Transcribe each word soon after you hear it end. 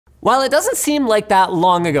While it doesn't seem like that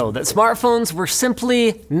long ago that smartphones were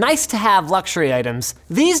simply nice to have luxury items,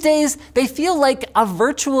 these days they feel like a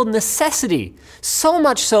virtual necessity. So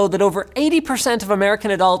much so that over 80% of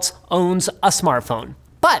American adults owns a smartphone.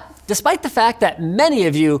 But despite the fact that many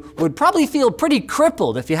of you would probably feel pretty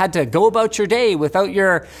crippled if you had to go about your day without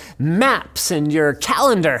your maps and your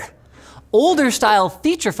calendar, older style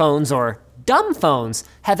feature phones, or dumb phones,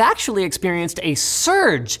 have actually experienced a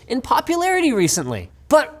surge in popularity recently.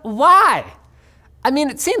 But why? I mean,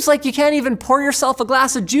 it seems like you can't even pour yourself a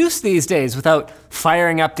glass of juice these days without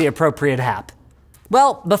firing up the appropriate app.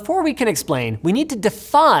 Well, before we can explain, we need to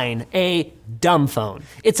define a dumb phone.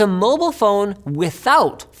 It's a mobile phone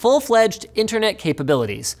without full-fledged internet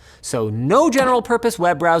capabilities. So no general purpose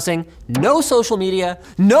web browsing, no social media,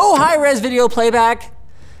 no high-res video playback.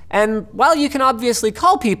 And while you can obviously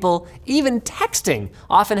call people, even texting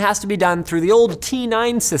often has to be done through the old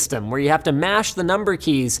T9 system, where you have to mash the number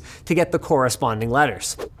keys to get the corresponding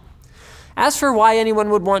letters. As for why anyone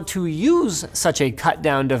would want to use such a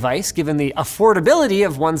cut-down device, given the affordability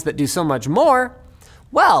of ones that do so much more,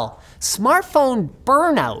 well, smartphone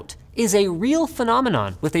burnout is a real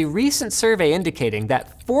phenomenon, with a recent survey indicating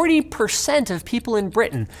that 40% of people in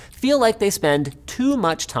Britain feel like they spend too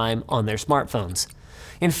much time on their smartphones.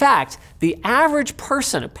 In fact, the average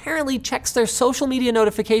person apparently checks their social media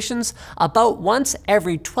notifications about once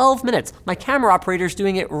every 12 minutes. My camera operator's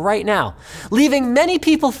doing it right now, leaving many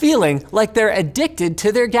people feeling like they're addicted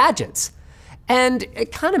to their gadgets. And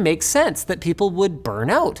it kind of makes sense that people would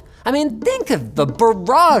burn out. I mean, think of the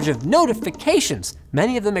barrage of notifications,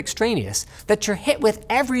 many of them extraneous, that you're hit with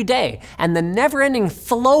every day, and the never-ending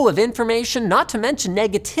flow of information, not to mention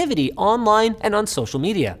negativity online and on social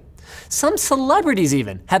media. Some celebrities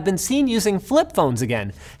even have been seen using flip phones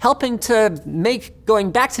again, helping to make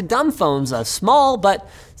going back to dumb phones a small but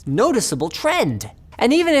noticeable trend.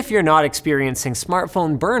 And even if you're not experiencing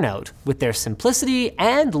smartphone burnout, with their simplicity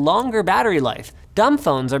and longer battery life, dumb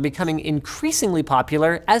phones are becoming increasingly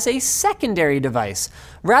popular as a secondary device,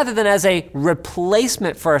 rather than as a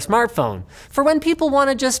replacement for a smartphone, for when people want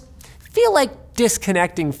to just feel like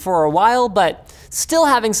disconnecting for a while, but still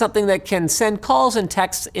having something that can send calls and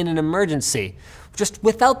texts in an emergency, just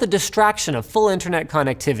without the distraction of full internet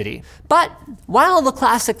connectivity. But while the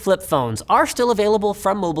classic flip phones are still available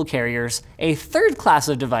from mobile carriers, a third class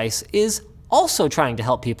of device is also trying to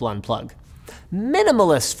help people unplug.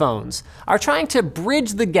 Minimalist phones are trying to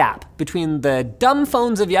bridge the gap between the dumb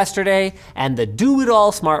phones of yesterday and the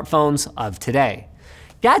do-it-all smartphones of today.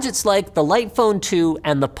 Gadgets like the Light Phone 2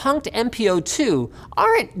 and the Punkt MPO2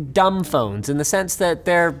 aren't dumb phones in the sense that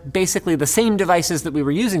they're basically the same devices that we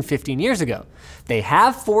were using 15 years ago. They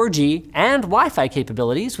have 4G and Wi-Fi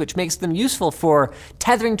capabilities, which makes them useful for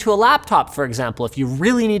tethering to a laptop, for example, if you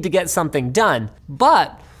really need to get something done.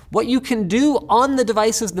 But what you can do on the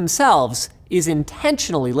devices themselves is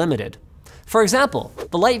intentionally limited. For example,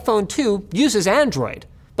 the Light Phone 2 uses Android,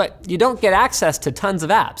 but you don't get access to tons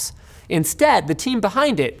of apps. Instead, the team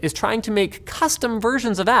behind it is trying to make custom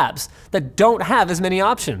versions of apps that don't have as many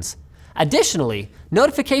options. Additionally,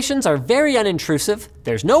 notifications are very unintrusive,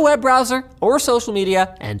 there's no web browser or social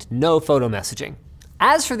media, and no photo messaging.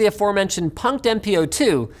 As for the aforementioned Punkt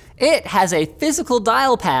MPO2, it has a physical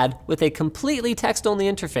dial pad with a completely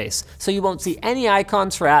text-only interface, so you won't see any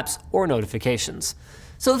icons for apps or notifications.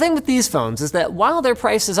 So the thing with these phones is that while their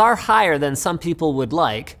prices are higher than some people would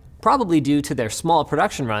like, probably due to their small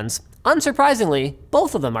production runs, unsurprisingly,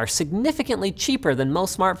 both of them are significantly cheaper than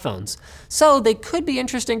most smartphones. So they could be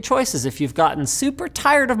interesting choices if you've gotten super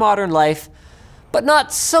tired of modern life, but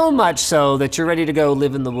not so much so that you're ready to go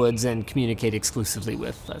live in the woods and communicate exclusively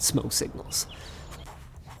with smoke signals.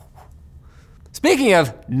 Speaking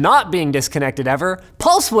of not being disconnected ever,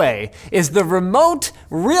 Pulseway is the remote,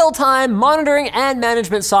 real-time monitoring and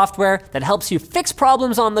management software that helps you fix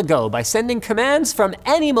problems on the go by sending commands from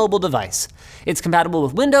any mobile device. It's compatible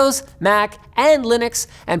with Windows, Mac, and Linux,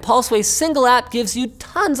 and Pulseway's single app gives you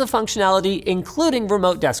tons of functionality, including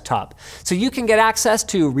remote desktop. So you can get access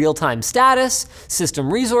to real-time status,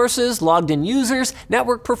 system resources, logged-in users,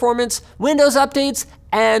 network performance, Windows updates,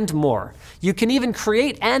 and more. You can even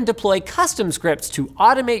create and deploy custom scripts to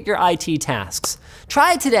automate your IT tasks.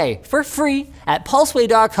 Try it today for free at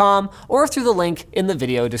pulseway.com or through the link in the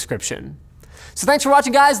video description. So thanks for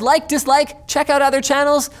watching, guys. Like, dislike, check out other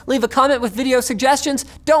channels, leave a comment with video suggestions.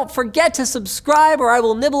 Don't forget to subscribe or I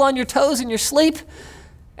will nibble on your toes in your sleep.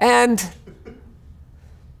 And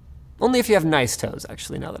only if you have nice toes,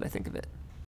 actually, now that I think of it.